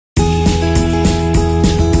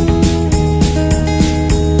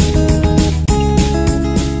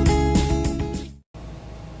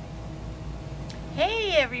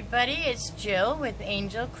everybody, it's Jill with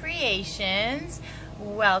Angel Creations.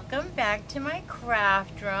 Welcome back to my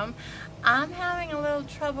craft room. I'm having a little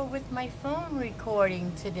trouble with my phone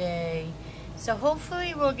recording today, so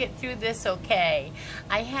hopefully we'll get through this okay.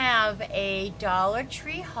 I have a Dollar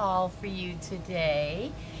Tree haul for you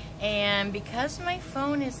today, and because my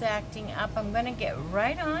phone is acting up, I'm going to get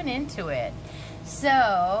right on into it.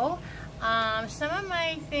 So some of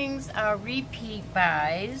my things are repeat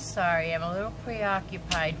buys. Sorry, I'm a little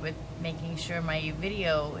preoccupied with making sure my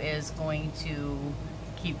video is going to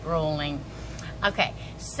keep rolling. Okay,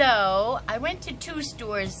 so I went to two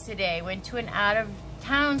stores today. Went to an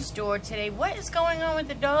out-of-town store today. What is going on with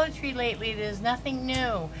the Dollar Tree lately? There's nothing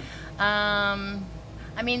new.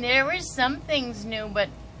 I mean, there is some things new, but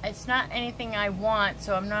it's not anything I want,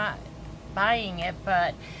 so I'm not buying it.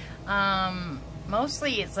 But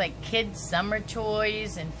mostly it's like kids' summer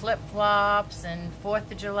toys and flip-flops and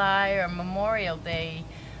 4th of July or Memorial Day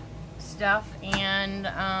stuff. And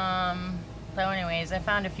so anyways, I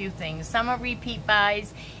found a few things. Some are repeat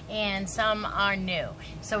buys and some are new.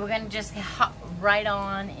 So we're going to just hop right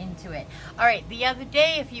on into it. Alright, the other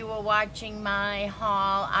day, if you were watching my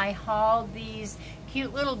haul, I hauled these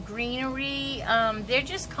cute little greenery. They're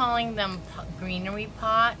just calling them greenery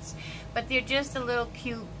pots, but they're just a little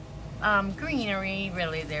cute greenery.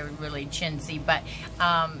 Really, they're really chintzy, but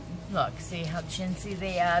look, see how chintzy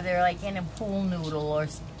they are. They're like in a pool noodle or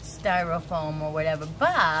styrofoam or whatever.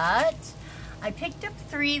 But I picked up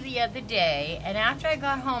 3 the other day, and after I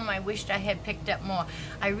got home, I wished I had picked up more.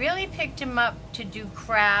 I really picked them up to do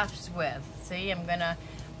crafts with. See, I'm gonna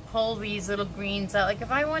pull these little greens out. Like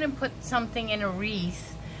if I want to put something in a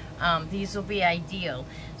wreath, these will be ideal.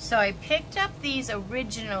 So I picked up these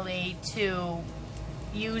originally to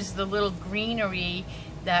use the little greenery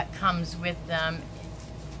that comes with them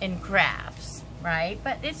in crafts, right?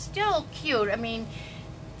 But it's still cute. I mean,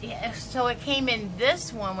 yeah, so it came in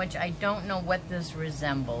this one, which I don't know what this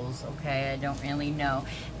resembles. Okay, I don't really know.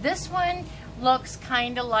 This one looks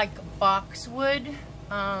kind of like boxwood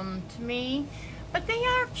to me, but they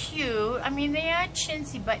are cute. I mean, they are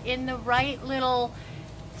chintzy, but in the right little,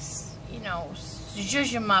 you know,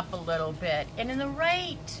 zhuzh them up a little bit, and in the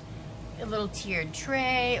right little tiered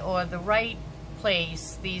tray or the right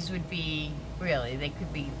place, these would be really, they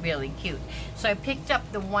could be really cute. So I picked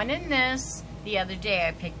up the one in this. The other day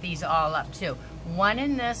I picked these all up too. One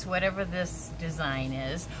in this, whatever this design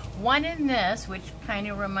is. One in this, which kind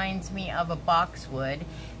of reminds me of a boxwood.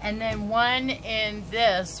 And then one in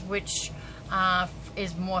this, which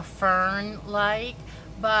is more fern-like.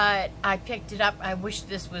 But I picked it up. I wish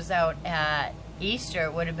this was out at Easter.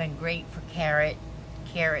 It would have been great for carrot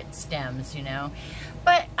stems, you know.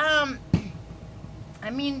 But, I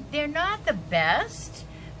mean, they're not the best,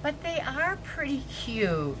 but they are pretty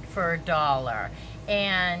cute for $1.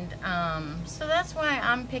 And so that's why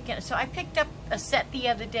I'm picking. So I picked up a set the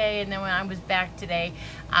other day, and then when I was back today,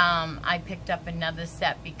 I picked up another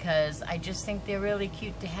set because I just think they're really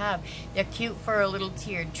cute to have. They're cute for a little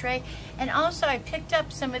tiered tray. And also I picked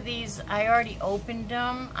up some of these. I already opened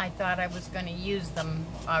them. I thought I was going to use them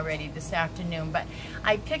already this afternoon, but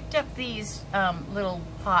I picked up these little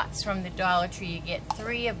pots from the Dollar Tree. You get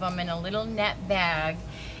 3 of them in a little net bag.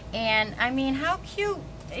 And I mean, how cute,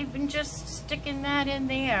 even just sticking that in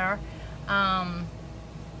there.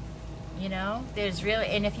 You know, there's really,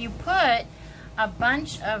 and if you put a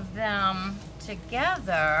bunch of them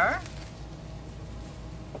together,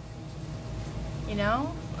 you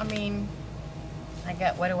know, I mean, I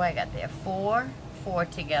got, what do I got there? 4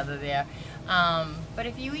 together there. But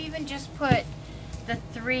if you even just put the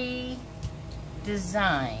 3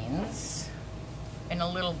 designs in a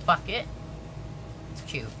little bucket, it's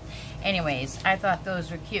cute. Anyways, I thought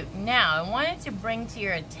those were cute. Now, I wanted to bring to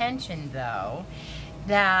your attention, though,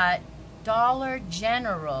 that Dollar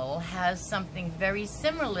General has something very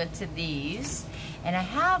similar to these. And I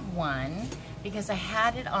have one because I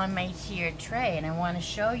had it on my tiered tray, and I want to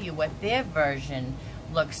show you what their version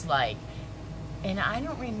looks like. And I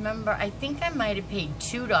don't remember, I think I might have paid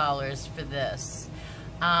 $2 for this.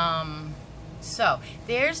 So,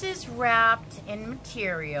 theirs is wrapped in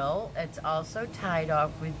material. It's also tied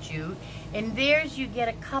off with jute. And theirs you get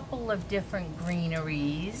a couple of different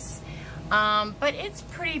greeneries. But it's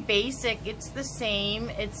pretty basic. It's the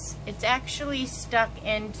same. It's actually stuck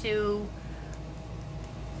into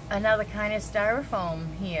another kind of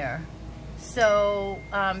styrofoam here. So,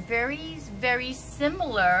 very, very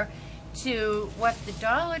similar to what the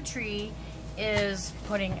Dollar Tree is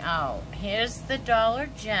putting out. Here's the Dollar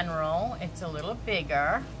General. It's a little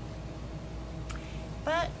bigger,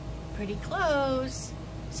 but pretty close.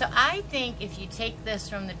 So I think if you take this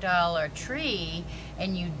from the Dollar Tree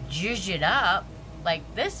and you zhuzh it up,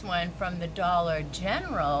 like this one from the Dollar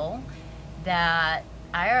General, that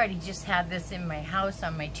I already just had this in my house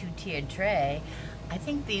on my 2-tiered tray. I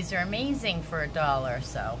think these are amazing for $1.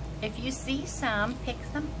 So if you see some, pick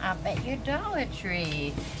them up at your Dollar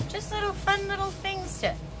Tree. Just little fun little things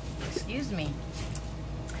to, excuse me,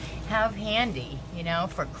 have handy, you know,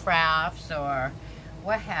 for crafts or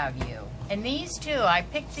what have you. And these too, I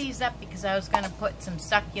picked these up because I was going to put some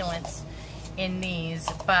succulents in these,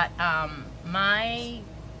 but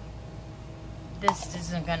this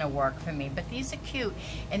isn't going to work for me. But these are cute,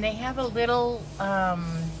 and they have a little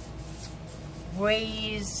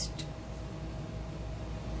raised,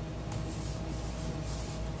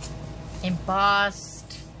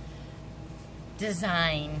 embossed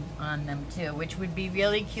design on them too, which would be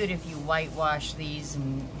really cute if you whitewash these,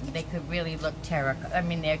 and they could really look terracotta. I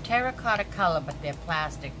mean, they're terracotta color, but they're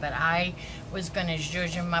plastic. But I was going to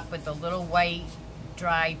zhuzh them up with a little white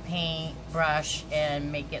dry paint brush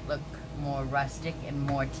and make it look more rustic and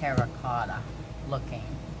more terracotta looking.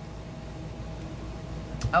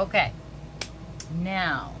 Okay,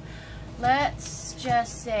 now let's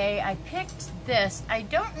just say I picked this. I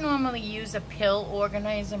don't normally use a pill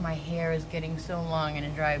organizer. My hair is getting so long and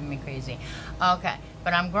it's driving me crazy. Okay,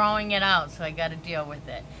 but I'm growing it out, so I got to deal with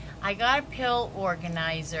it. I got a pill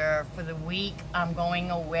organizer for the week I'm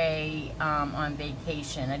going away on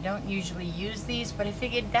vacation. I don't usually use these, but I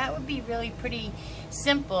figured that would be really pretty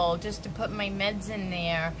simple, just to put my meds in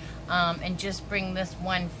there and just bring this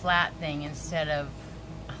one flat thing instead of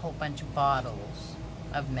a whole bunch of bottles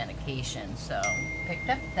of medication. So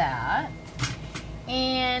picked up that,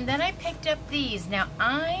 and then I picked up these. Now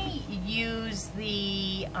I use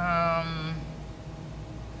the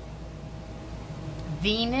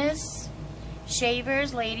Venus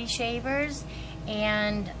shavers, lady shavers,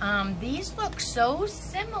 and these look so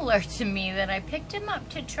similar to me that I picked them up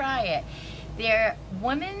to try it. They're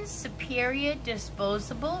Women's Superior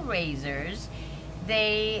Disposable Razors.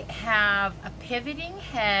 They have a pivoting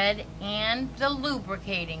head and the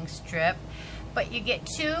lubricating strip, but you get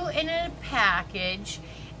 2 in a package,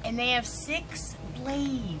 and they have 6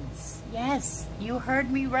 blades. Yes, you heard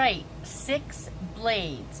me right, 6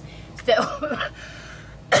 blades. So,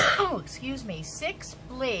 excuse me, 6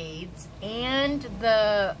 blades, and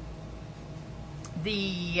the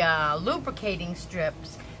lubricating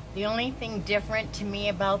strips. The only thing different to me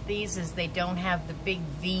about these is they don't have the big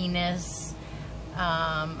Venus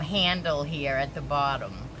handle here at the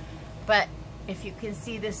bottom. But if you can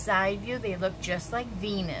see the side view, they look just like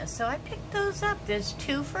Venus. So I picked those up. There's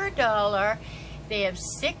 2 for $1. They have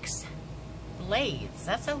 6 blades.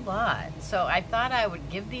 That's a lot. So I thought I would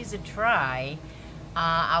give these a try.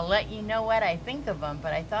 I'll let you know what I think of them,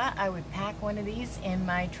 but I thought I would pack one of these in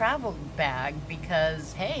my travel bag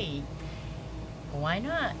because, hey, why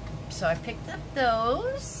not? So I picked up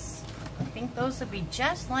those. I think those will be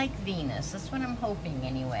just like Venus. That's what I'm hoping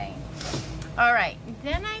anyway. All right,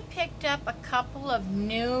 then I picked up a couple of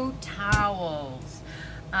new towels.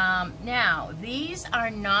 Now, these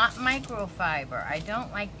are not microfiber. I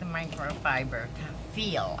don't like the microfiber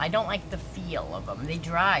feel. I don't like the feel of them. They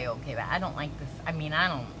dry okay, but I don't like the, I mean, I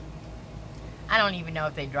don't even know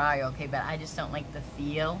if they dry okay, but I just don't like the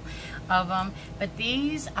feel of them. But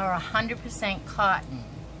these are 100% cotton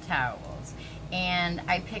towels. And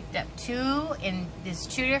I picked up 2, and there's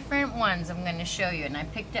 2 different ones I'm going to show you, and I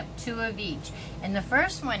picked up 2 of each. And the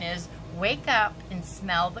first one is Wake Up and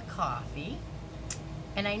Smell the Coffee.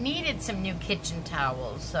 And I needed some new kitchen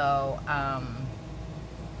towels, so I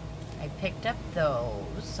picked up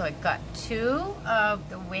those. So I got 2 of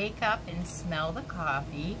the Wake Up and Smell the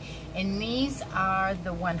Coffee, and these are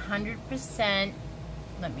the 100%,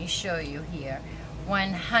 let me show you here,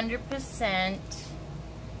 100%,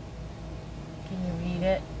 can you read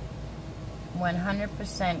it?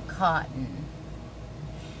 100% cotton.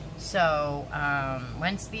 So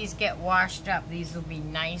once these get washed up, these will be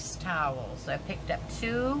nice towels. So I picked up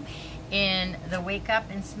 2 in the Wake Up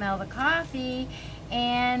and Smell the Coffee,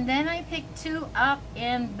 and then I picked 2 up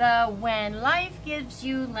in the When Life Gives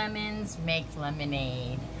You Lemons, Make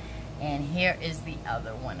Lemonade. And here is the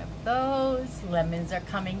other one of those. Lemons are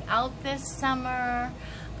coming out this summer.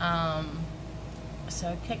 So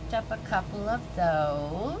I picked up a couple of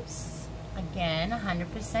those. Again,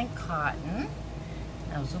 100% cotton.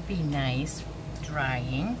 Those will be nice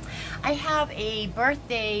drying. I have a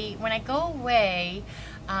birthday, when I go away,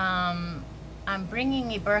 I'm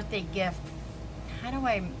bringing a birthday gift.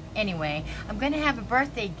 Anyway, I'm going to have a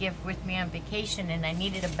birthday gift with me on vacation, and I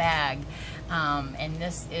needed a bag. And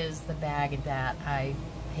this is the bag that I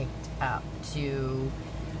picked up to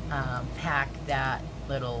pack that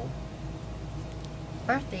little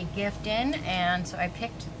birthday gift in, and so I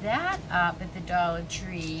picked that up at the Dollar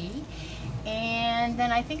Tree. And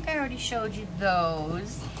then I think I already showed you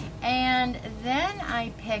those. And then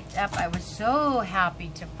I picked up, I was so happy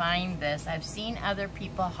to find this. I've seen other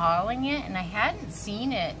people hauling it, and I hadn't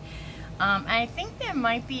seen it. I think there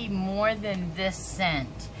might be more than this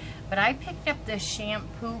scent. But I picked up the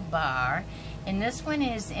shampoo bar, and this one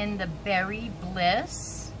is in the Berry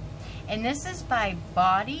Bliss. And this is by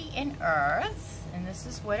Body and Earth, and this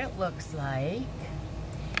is what it looks like.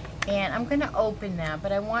 And I'm going to open that,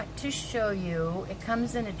 but I want to show you, it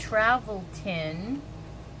comes in a travel tin,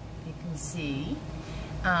 you can see.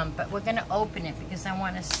 But we're going to open it because I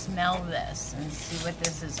want to smell this and see what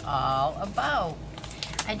this is all about.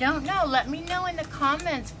 I don't know. Let me know in the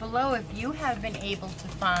comments below if you have been able to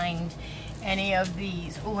find any of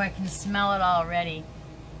these. Oh, I can smell it already.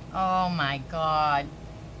 Oh my God.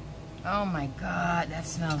 Oh my God, that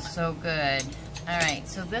smells so good. Alright,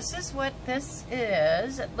 so this is what this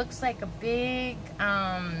is. It looks like a big,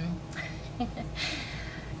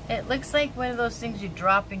 it looks like one of those things you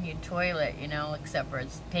drop in your toilet, you know, except for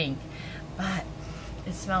it's pink. But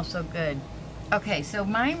it smells so good. Okay, so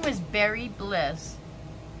mine was Berry Bliss.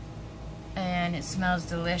 And it smells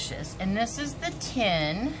delicious. And this is the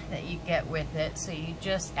tin that you get with it. So you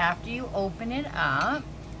just, after you open it up,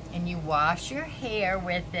 and you wash your hair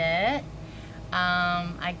with it,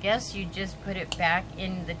 I guess you just put it back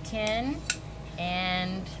in the tin,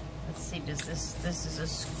 and let's see, this is a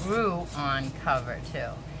screw-on cover too.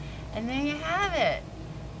 And there you have it.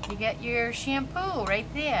 You get your shampoo right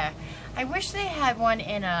there. I wish they had one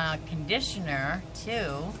in a conditioner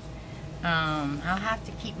too. I'll have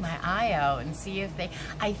to keep my eye out and see if they,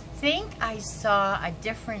 I think I saw a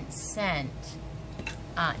different scent,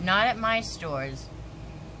 not at my stores.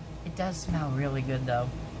 It does smell really good though.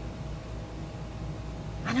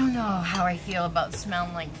 I don't know how I feel about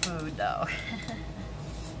smelling like food though.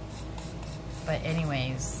 But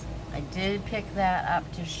anyways, I did pick that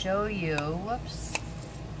up to show you. Whoops.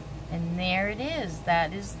 And there it is.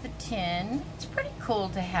 That is the tin. It's pretty cool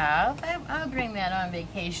to have. I'll bring that on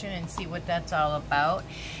vacation and see what that's all about.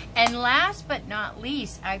 And last but not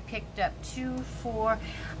least, I picked up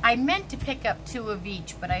I meant to pick up 2 of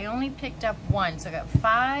each, but I only picked up 1. So I got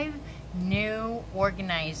 5 new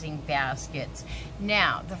organizing baskets.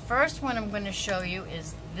 Now, the first one I'm going to show you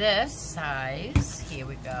is this size. Here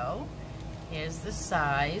we go. Here's the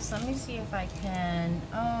size. Let me see if I can,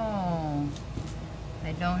 oh,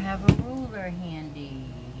 I don't have a ruler handy.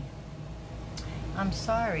 I'm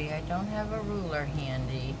sorry, I don't have a ruler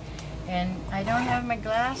handy. And I don't have my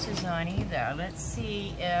glasses on either. Let's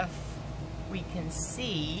see if we can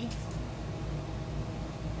see.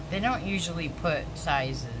 They don't usually put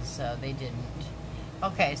sizes, so they didn't.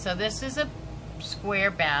 Okay, so this is a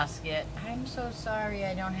square basket. I'm so sorry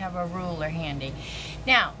I don't have a ruler handy.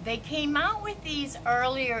 Now, they came out with these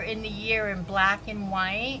earlier in the year in black and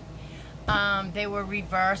white. They were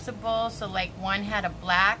reversible, so like one had a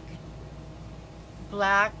black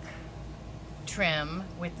trim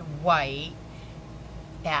with white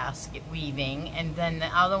basket weaving, and then the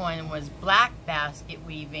other one was black basket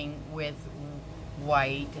weaving with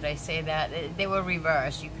white. Did I say that? They were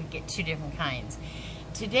reversed. You could get 2 different kinds.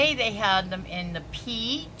 Today they had them in the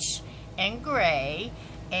peach and gray,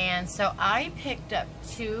 and so I picked up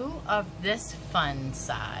 2 of this fun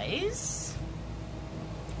size.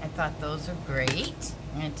 I thought those are great.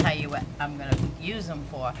 I'm going to tell you what I'm going to use them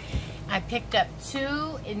for. I picked up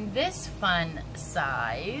 2 in this fun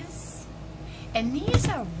size, and these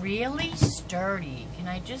are really sturdy. Can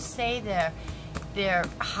I just say they're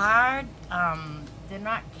hard. They're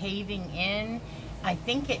not caving in. I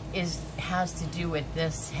think it has to do with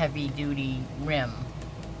this heavy duty rim.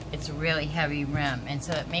 It's a really heavy rim, and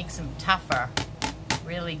so it makes them tougher,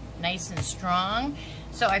 really nice and strong.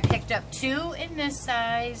 So I picked up 2 in this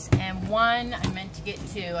size, and 1, I meant to get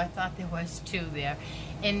 2, I thought there was 2 there,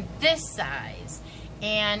 in this size.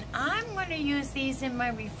 And I'm going to use these in my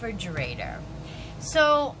refrigerator.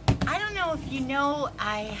 So, I don't know if you know,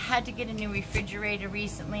 I had to get a new refrigerator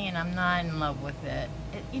recently, and I'm not in love with it.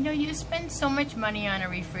 You know, you spend so much money on a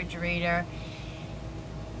refrigerator,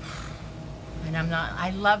 and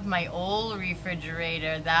I love my old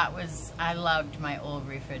refrigerator. I loved my old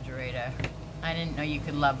refrigerator. I didn't know you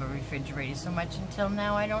could love a refrigerator so much until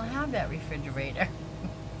now I don't have that refrigerator.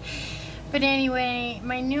 But anyway,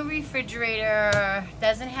 my new refrigerator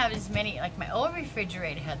doesn't have as many, like my old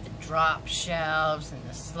refrigerator had the drop shelves and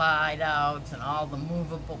the slide outs and all the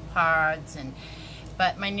movable parts,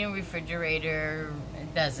 but my new refrigerator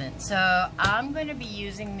doesn't. So I'm going to be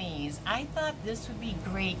using these. I thought this would be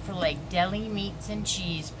great for like deli meats and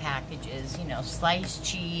cheese packages, you know, sliced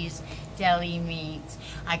cheese, deli meats.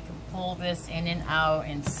 I can pull this in and out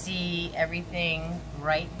and see everything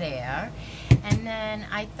right there. And then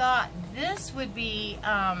I thought this would be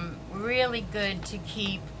really good to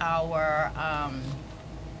keep our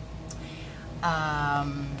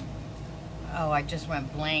oh, I just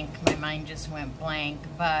went blank. My mind just went blank.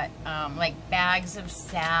 But like bags of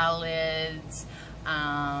salads,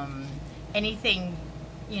 anything,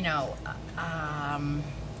 you know,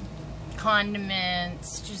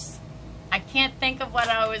 condiments. Just, I can't think of what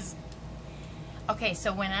I was. Okay,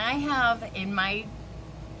 so when I have in my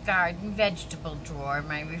garden vegetable drawer,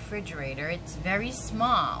 my refrigerator, it's very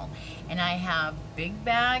small, and I have big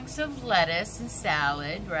bags of lettuce and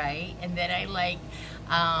salad, right? And then I like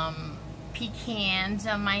pecans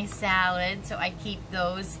on my salad, so I keep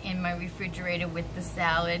those in my refrigerator with the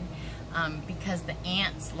salad because the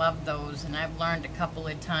ants love those, and I've learned a couple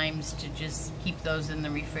of times to just keep those in the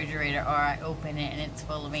refrigerator, or I open it and it's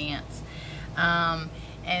full of ants.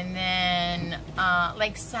 And then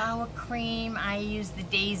like sour cream, I use the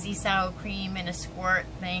Daisy sour cream in a squirt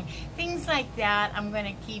thing. Things like that I'm going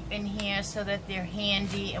to keep in here so that they're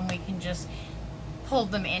handy and we can just pull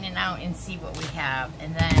them in and out and see what we have.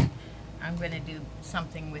 And then I'm going to do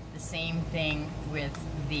something with the same thing with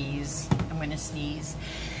these. I'm going to sneeze.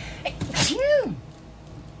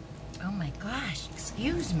 Oh my gosh,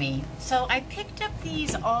 excuse me. So I picked up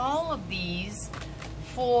these, all of these,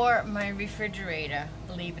 for my refrigerator,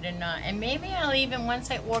 believe it or not. And maybe I'll even,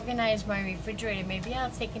 once I organize my refrigerator, maybe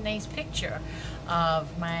I'll take a nice picture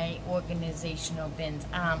of my organizational bins.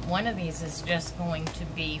 One of these is just going to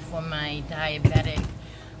be for my diabetic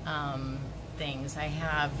things. I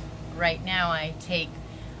have, right now I take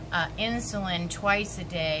insulin twice a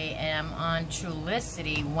day, and I'm on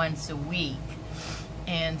Trulicity once a week.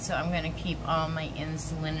 And so I'm going to keep all my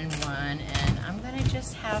insulin in one, and I'm going to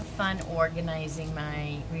just have fun organizing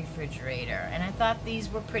my refrigerator. And I thought these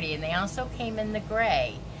were pretty, and they also came in the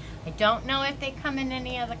gray. I don't know if they come in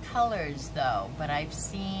any other colors though, but I've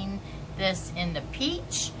seen this in the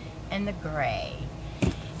peach and the gray.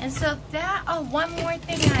 And so that, oh, one more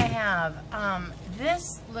thing I have.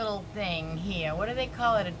 This little thing here, what do they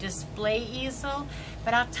call it? A display easel?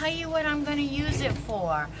 But I'll tell you what I'm going to use it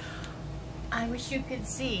for. I wish you could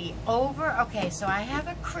see over, okay, so I have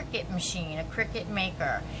a Cricut machine, a Cricut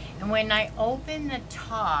maker, and when I open the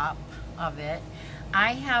top of it,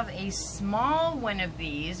 I have a small one of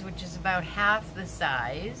these, which is about half the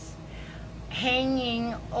size,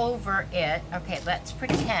 hanging over it. Okay, let's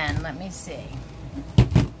pretend, let me see.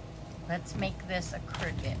 Let's make this a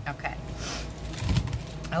Cricut. Okay.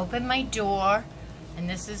 Open my door, and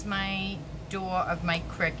this is my door of my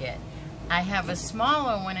Cricut. I have a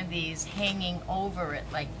smaller one of these hanging over it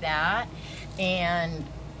like that, and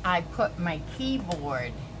I put my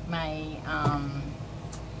keyboard, my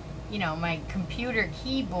you know, my computer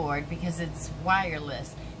keyboard, because it's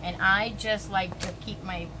wireless, and I just like to keep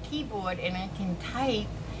my keyboard, and I can type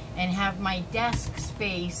and have my desk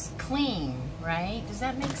space clean, right? Does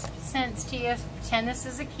that make sense to you? Pretend this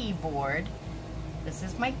is a keyboard. This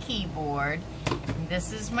is my keyboard, and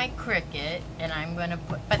this is my Cricut, and I'm going to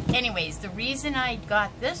put, but anyways, the reason I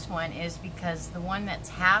got this one is because the one that's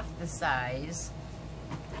half the size,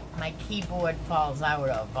 my keyboard falls out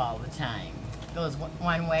of all the time. It goes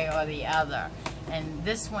one way or the other. And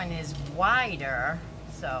this one is wider,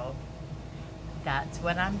 so that's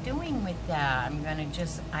what I'm doing with that. I'm going to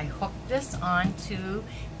just, I hook this onto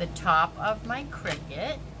the top of my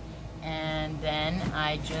Cricut, and then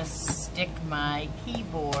I just stick my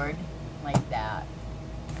keyboard like that.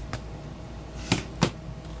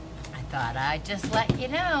 I thought I'd just let you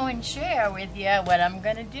know and share with you what I'm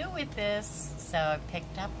going to do with this. So I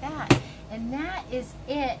picked up that. And that is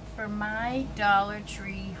it for my Dollar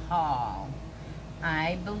Tree haul.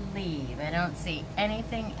 I believe. I don't see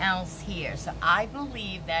anything else here. So I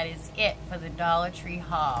believe that is it for the Dollar Tree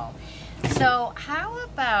haul. So how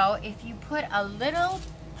about if you put a little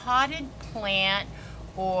potted plant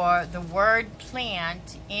or the word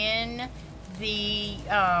plant in the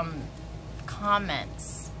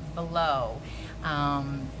comments below.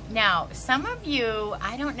 Now, some of you,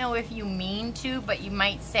 I don't know if you mean to, but you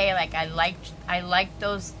might say, like, I like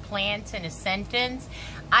those plants in a sentence.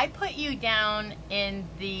 I put you down in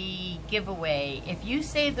the giveaway. If you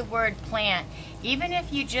say the word plant, even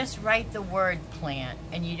if you just write the word plant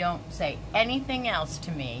and you don't say anything else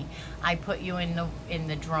to me, I put you in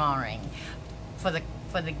the drawing for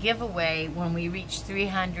the giveaway when we reach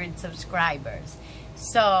 300 subscribers.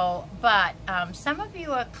 So, but some of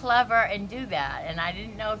you are clever and do that, and I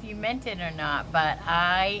didn't know if you meant it or not, but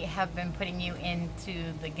I have been putting you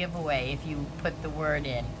into the giveaway if you put the word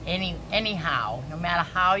in, anyhow, no matter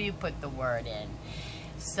how you put the word in.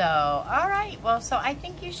 So, all right, well, so I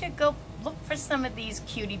think you should go look for some of these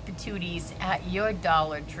cutie patooties at your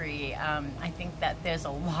Dollar Tree. I think that there's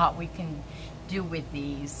a lot we can do with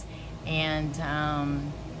these, and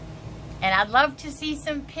I'd love to see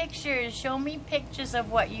some pictures. Show me pictures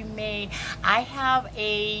of what you made. I have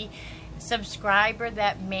a subscriber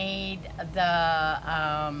that made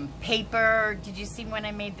the paper. Did you see when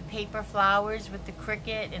I made the paper flowers with the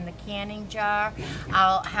cricket in the canning jar?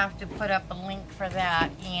 I'll have to put up a link for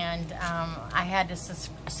that. And I had a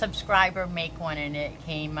subscriber make one, and it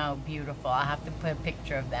came out beautiful. I'll have to put a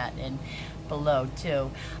picture of that in below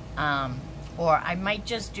too. Or I might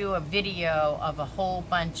just do a video of a whole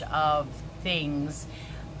bunch of things,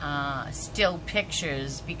 still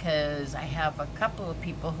pictures, because I have a couple of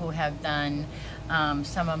people who have done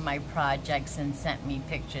some of my projects and sent me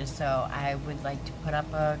pictures, so I would like to put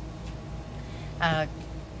up a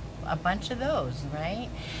bunch of those, right?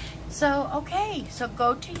 So, okay, so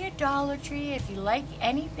go to your Dollar Tree. If you like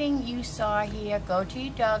anything you saw here, go to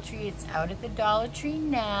your Dollar Tree. It's out at the Dollar Tree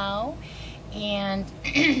now. And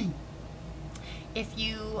if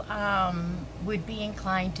you would be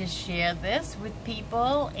inclined to share this with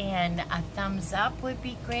people, and a thumbs up would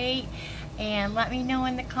be great. And let me know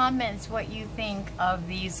in the comments what you think of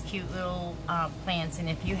these cute little plants, and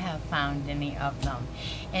if you have found any of them.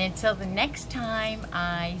 And until the next time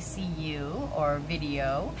I see you or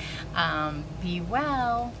video, be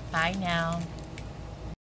well. Bye now.